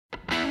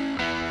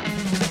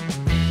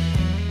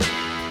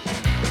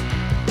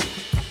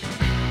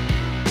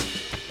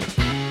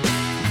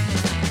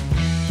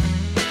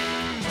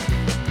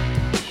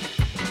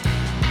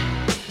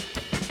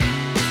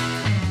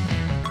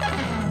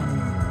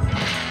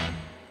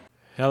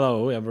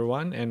Hello,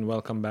 everyone, and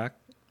welcome back.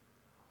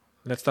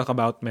 Let's talk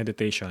about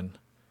meditation.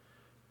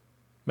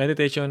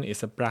 Meditation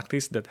is a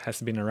practice that has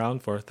been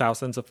around for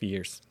thousands of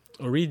years,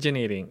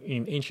 originating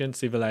in ancient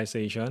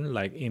civilization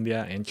like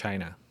India and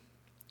China.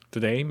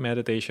 Today,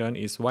 meditation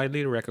is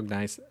widely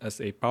recognized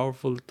as a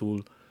powerful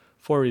tool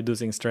for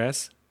reducing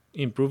stress,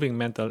 improving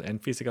mental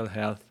and physical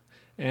health,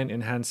 and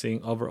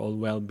enhancing overall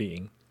well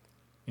being.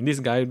 In this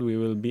guide, we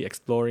will be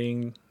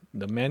exploring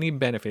the many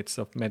benefits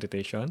of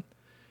meditation,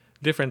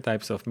 different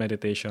types of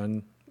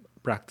meditation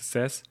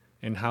practices,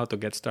 and how to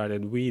get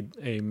started with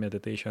a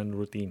meditation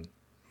routine.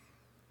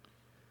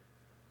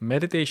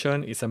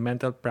 Meditation is a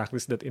mental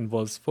practice that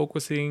involves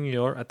focusing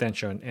your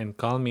attention and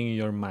calming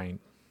your mind.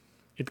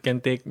 It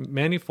can take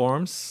many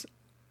forms,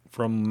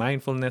 from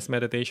mindfulness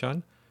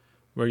meditation,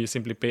 where you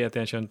simply pay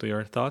attention to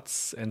your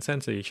thoughts and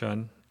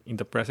sensation in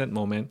the present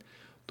moment,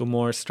 to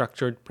more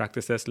structured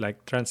practices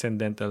like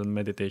transcendental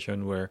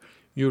meditation, where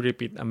you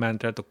repeat a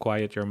mantra to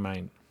quiet your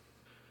mind.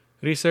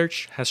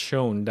 Research has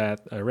shown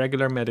that a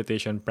regular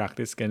meditation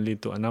practice can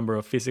lead to a number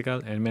of physical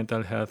and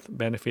mental health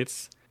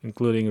benefits,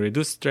 including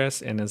reduced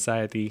stress and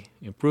anxiety,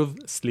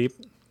 improved sleep,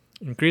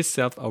 increased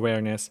self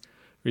awareness,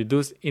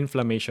 reduced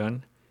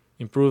inflammation,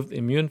 improved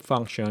immune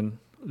function,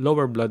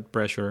 lower blood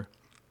pressure,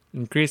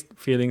 increased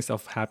feelings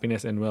of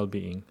happiness and well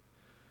being.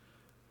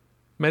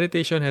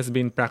 Meditation has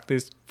been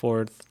practiced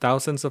for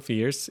thousands of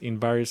years in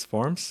various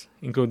forms,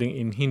 including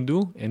in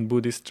Hindu and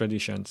Buddhist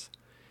traditions.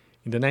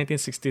 In the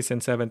 1960s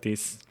and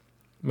 70s,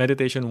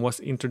 meditation was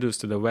introduced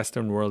to the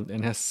Western world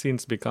and has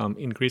since become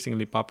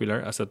increasingly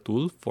popular as a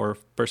tool for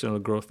personal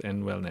growth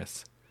and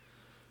wellness.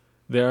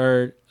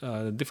 There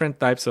are different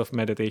types of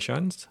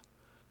meditations.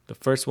 The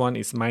first one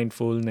is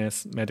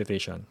mindfulness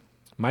meditation.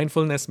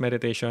 Mindfulness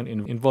meditation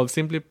involves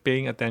simply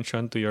paying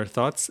attention to your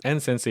thoughts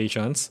and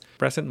sensations,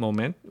 present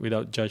moment,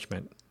 without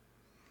judgment.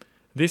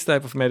 This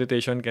type of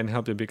meditation can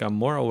help you become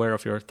more aware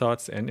of your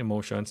thoughts and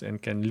emotions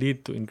and can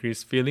lead to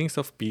increased feelings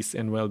of peace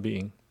and well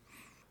being.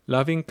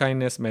 Loving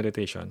kindness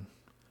meditation.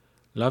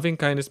 Loving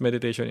kindness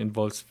meditation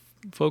involves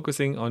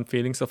focusing on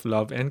feelings of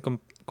love and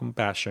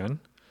compassion,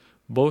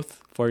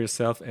 both for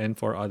yourself and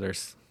for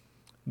others.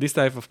 This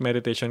type of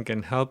meditation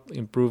can help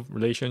improve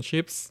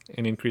relationships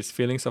and increase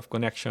feelings of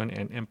connection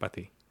and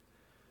empathy.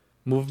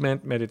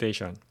 Movement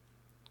meditation.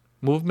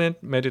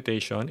 Movement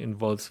meditation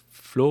involves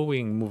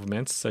flowing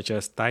movements such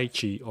as Tai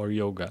Chi or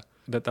yoga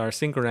that are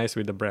synchronized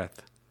with the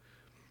breath.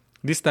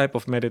 This type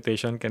of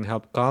meditation can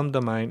help calm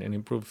the mind and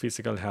improve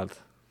physical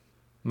health.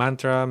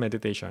 Mantra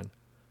meditation.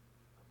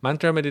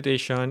 Mantra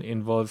meditation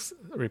involves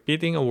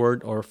repeating a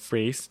word or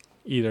phrase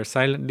either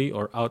silently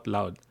or out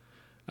loud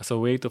as a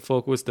way to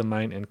focus the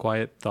mind and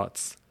quiet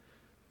thoughts.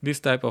 This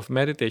type of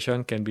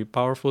meditation can be a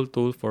powerful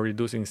tool for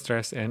reducing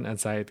stress and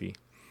anxiety.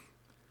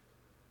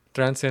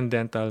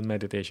 Transcendental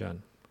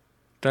meditation.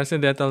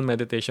 Transcendental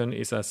meditation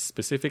is a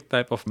specific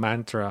type of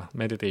mantra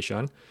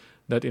meditation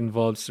that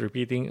involves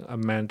repeating a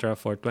mantra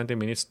for 20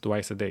 minutes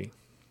twice a day.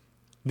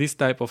 This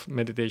type of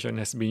meditation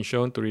has been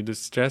shown to reduce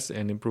stress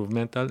and improve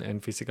mental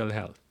and physical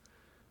health.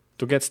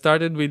 To get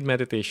started with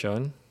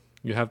meditation,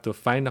 you have to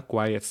find a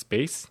quiet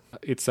space.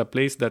 It's a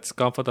place that's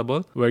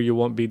comfortable where you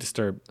won't be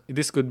disturbed.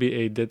 This could be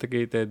a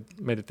dedicated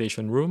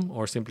meditation room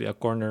or simply a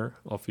corner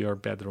of your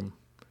bedroom.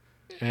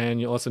 And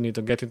you also need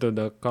to get into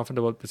the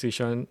comfortable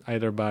position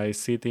either by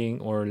sitting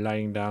or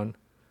lying down.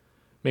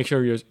 Make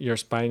sure your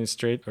spine is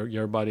straight or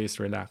your body is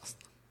relaxed.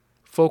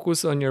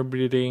 Focus on your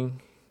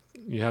breathing.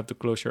 You have to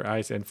close your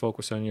eyes and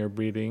focus on your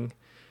breathing.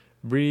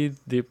 Breathe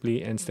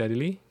deeply and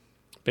steadily,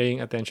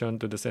 paying attention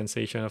to the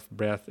sensation of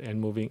breath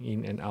and moving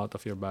in and out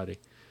of your body.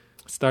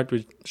 Start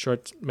with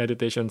short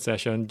meditation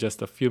session,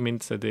 just a few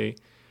minutes a day.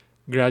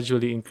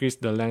 Gradually increase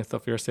the length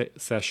of your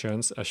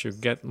sessions as you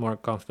get more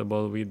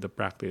comfortable with the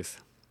practice.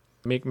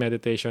 Make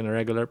meditation a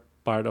regular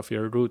part of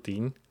your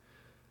routine,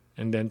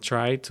 and then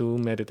try to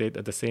meditate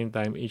at the same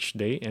time each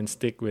day and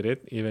stick with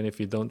it even if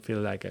you don't feel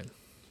like it.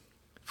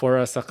 For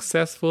a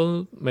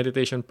successful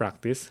meditation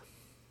practice,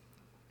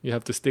 you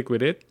have to stick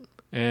with it.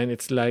 And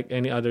it's like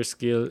any other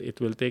skill,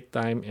 it will take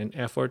time and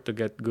effort to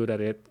get good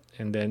at it,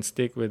 and then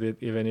stick with it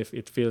even if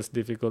it feels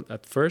difficult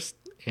at first,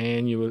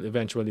 and you will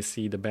eventually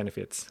see the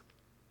benefits.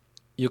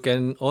 You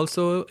can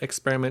also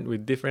experiment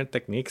with different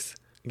techniques,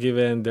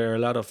 given there are a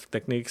lot of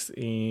techniques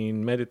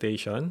in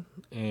meditation,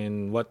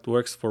 and what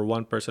works for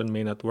one person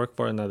may not work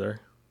for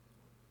another.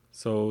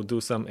 So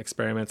do some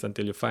experiments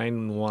until you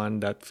find one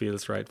that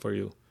feels right for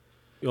you.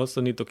 You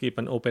also need to keep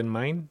an open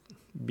mind.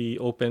 Be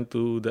open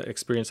to the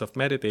experience of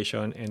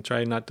meditation and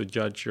try not to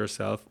judge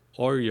yourself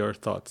or your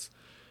thoughts.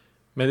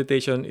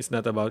 Meditation is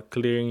not about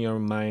clearing your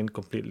mind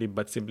completely,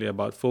 but simply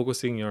about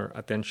focusing your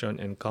attention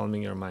and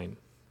calming your mind.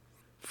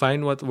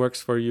 Find what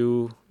works for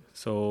you.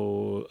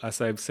 So, as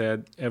I've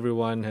said,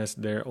 everyone has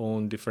their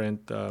own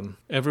different,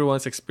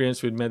 everyone's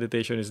experience with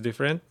meditation is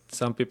different.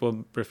 Some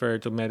people prefer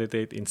to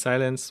meditate in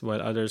silence,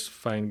 while others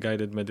find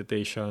guided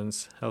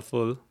meditations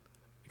helpful.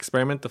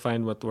 Experiment to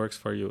find what works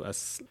for you.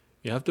 As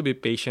you have to be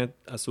patient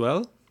as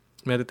well.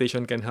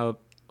 Meditation can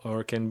help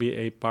or can be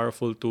a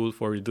powerful tool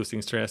for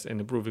reducing stress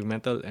and improving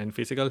mental and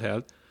physical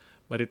health,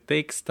 but it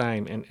takes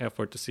time and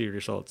effort to see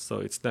results. So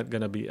it's not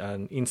going to be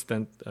an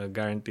instant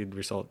guaranteed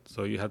result.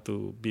 So you have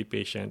to be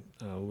patient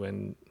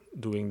when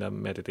doing the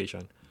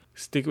meditation.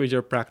 Stick with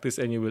your practice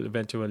and you will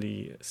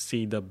eventually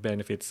see the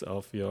benefits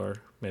of your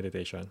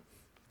meditation.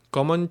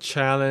 Common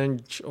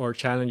challenge or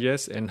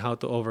challenges and how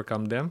to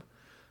overcome them.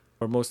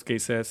 For most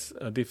cases,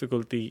 a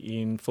difficulty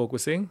in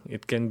focusing.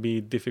 It can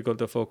be difficult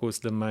to focus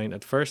the mind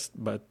at first,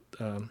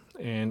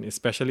 and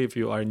especially if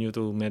you are new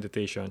to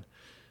meditation.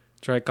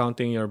 Try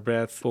counting your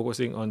breath,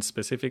 focusing on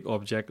specific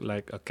object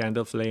like a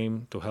candle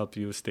flame to help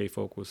you stay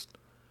focused.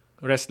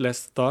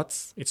 Restless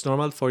thoughts. It's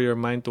normal for your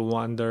mind to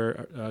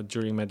wander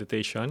during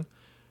meditation.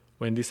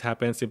 When this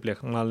happens, simply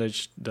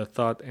acknowledge the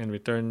thought and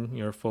return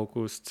your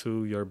focus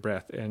to your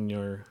breath and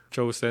your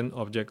chosen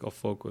object of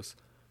focus.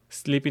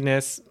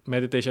 Sleepiness.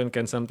 Meditation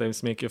can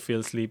sometimes make you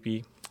feel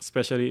sleepy,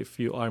 especially if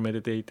you are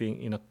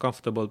meditating in a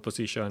comfortable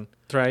position.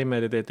 Try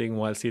meditating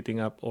while sitting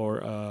up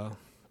or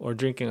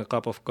drinking a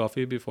cup of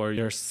coffee before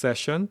your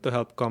session to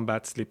help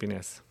combat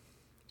sleepiness.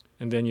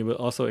 And then you will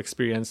also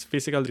experience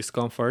physical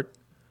discomfort,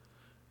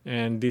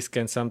 and this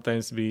can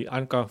sometimes be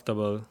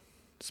uncomfortable,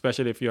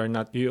 especially if you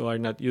are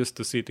not used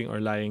to sitting or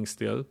lying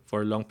still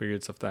for long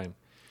periods of time.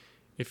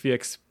 If you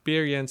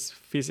experience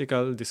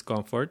physical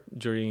discomfort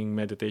during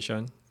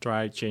meditation,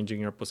 try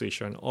changing your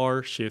position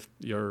or shift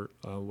your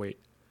weight.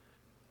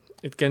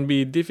 It can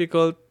be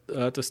difficult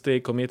to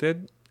stay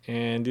committed,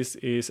 and this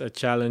is a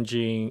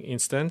challenging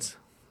instance.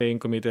 Staying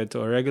committed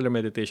to a regular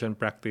meditation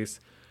practice,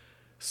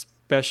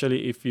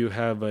 especially if you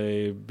have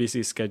a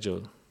busy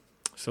schedule.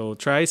 So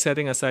try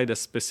setting aside a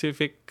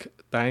specific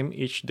time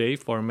each day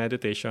for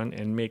meditation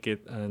and make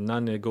it a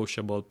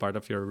non-negotiable part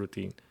of your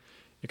routine.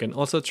 You can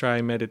also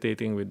try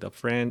meditating with a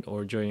friend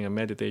or joining a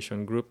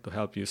meditation group to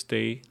help you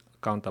stay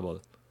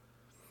accountable.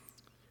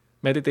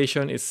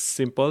 Meditation is a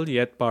simple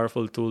yet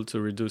powerful tool to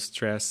reduce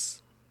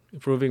stress,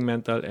 improving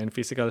mental and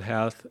physical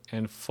health,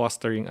 and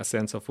fostering a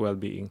sense of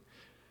well-being.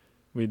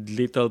 With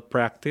little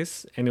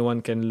practice,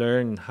 anyone can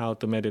learn how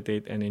to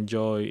meditate and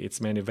enjoy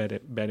its many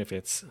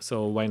benefits.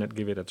 So why not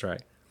give it a try?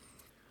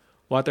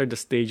 What are the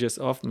stages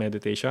of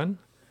meditation?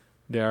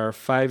 There are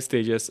 5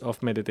 stages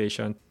of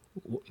meditation.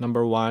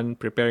 Number 1,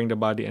 preparing the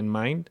body and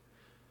mind.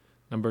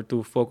 Number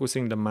 2,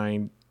 focusing the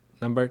mind.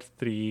 Number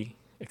 3,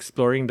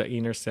 exploring the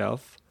inner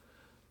self.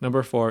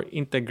 Number 4,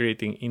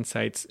 integrating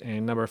insights.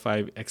 And number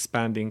 5,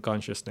 expanding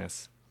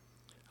consciousness.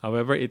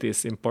 However, it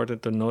is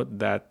important to note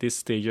that these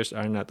stages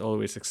are not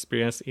always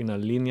experienced in a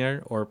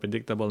linear or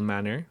predictable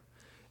manner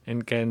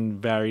and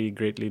can vary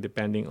greatly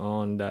depending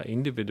on the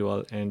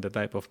individual and the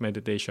type of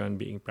meditation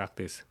being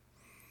practiced.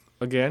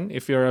 Again,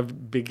 if you're a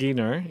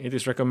beginner, it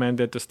is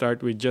recommended to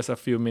start with just a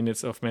few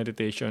minutes of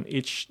meditation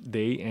each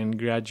day and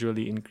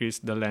gradually increase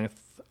the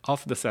length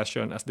of the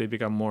session as they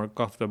become more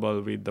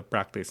comfortable with the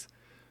practice.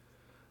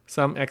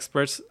 Some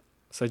experts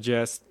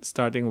suggest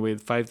starting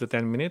with 5 to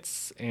 10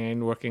 minutes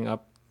and working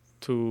up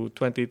to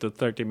 20 to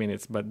 30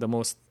 minutes, but the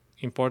most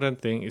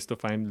important thing is to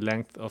find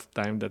length of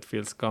time that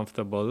feels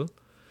comfortable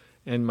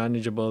and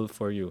manageable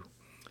for you.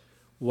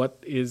 What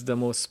is the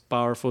most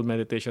powerful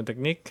meditation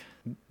technique?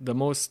 The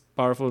most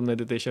powerful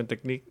meditation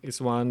technique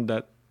is one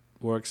that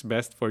works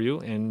best for you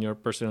and your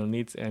personal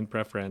needs and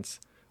preferences.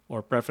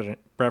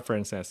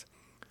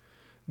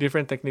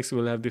 Different techniques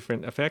will have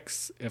different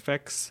effects,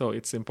 so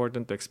it's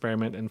important to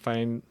experiment and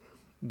find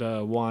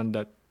the one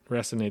that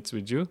resonates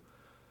with you.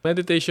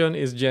 Meditation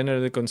is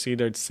generally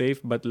considered safe,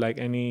 but like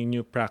any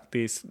new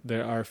practice,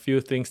 there are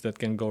few things that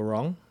can go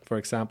wrong. For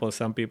example,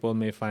 some people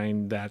may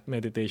find that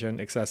meditation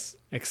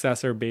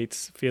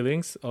exacerbates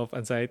feelings of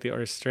anxiety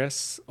or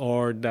stress,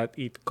 or that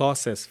it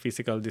causes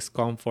physical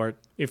discomfort.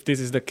 If this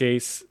is the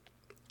case,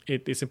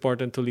 it is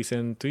important to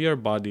listen to your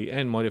body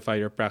and modify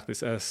your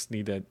practice as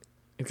needed.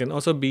 It can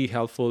also be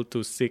helpful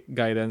to seek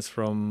guidance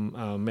from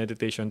a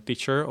meditation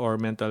teacher or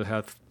mental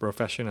health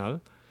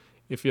professional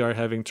if you are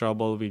having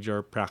trouble with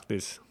your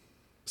practice.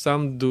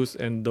 Some do's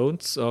and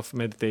don'ts of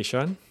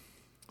meditation.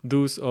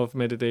 Do's of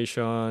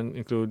meditation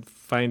include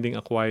finding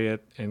a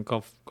quiet and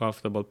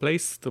comfortable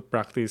place to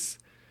practice,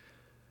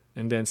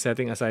 and then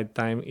setting aside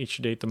time each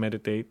day to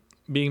meditate,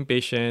 being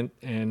patient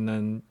and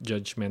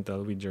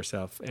non-judgmental with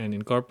yourself, and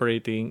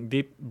incorporating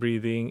deep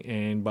breathing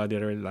and body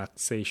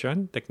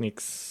relaxation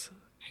techniques.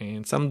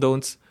 And some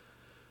don'ts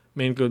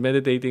may include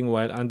meditating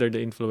while under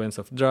the influence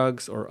of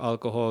drugs or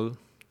alcohol,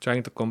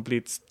 trying to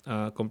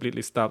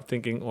completely stop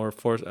thinking or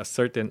force a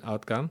certain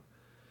outcome,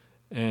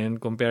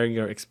 and comparing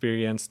your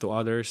experience to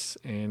others,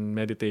 and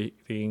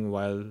meditating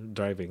while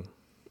driving.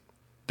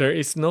 There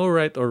is no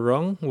right or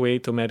wrong way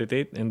to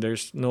meditate, and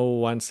there's no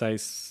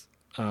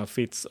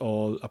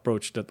one-size-fits-all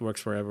approach that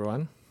works for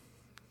everyone.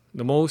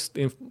 The most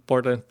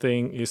important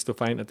thing is to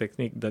find a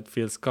technique that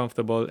feels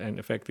comfortable and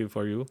effective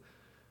for you.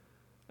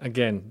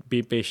 Again,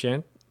 be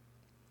patient.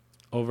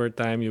 Over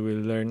time, you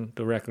will learn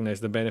to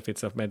recognize the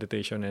benefits of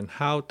meditation and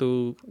how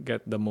to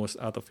get the most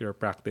out of your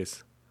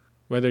practice.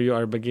 Whether you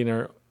are a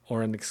beginner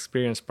or an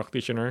experienced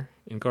practitioner,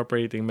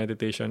 incorporating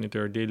meditation into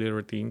your daily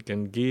routine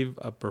can give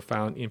a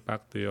profound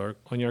impact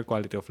on your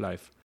quality of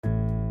life.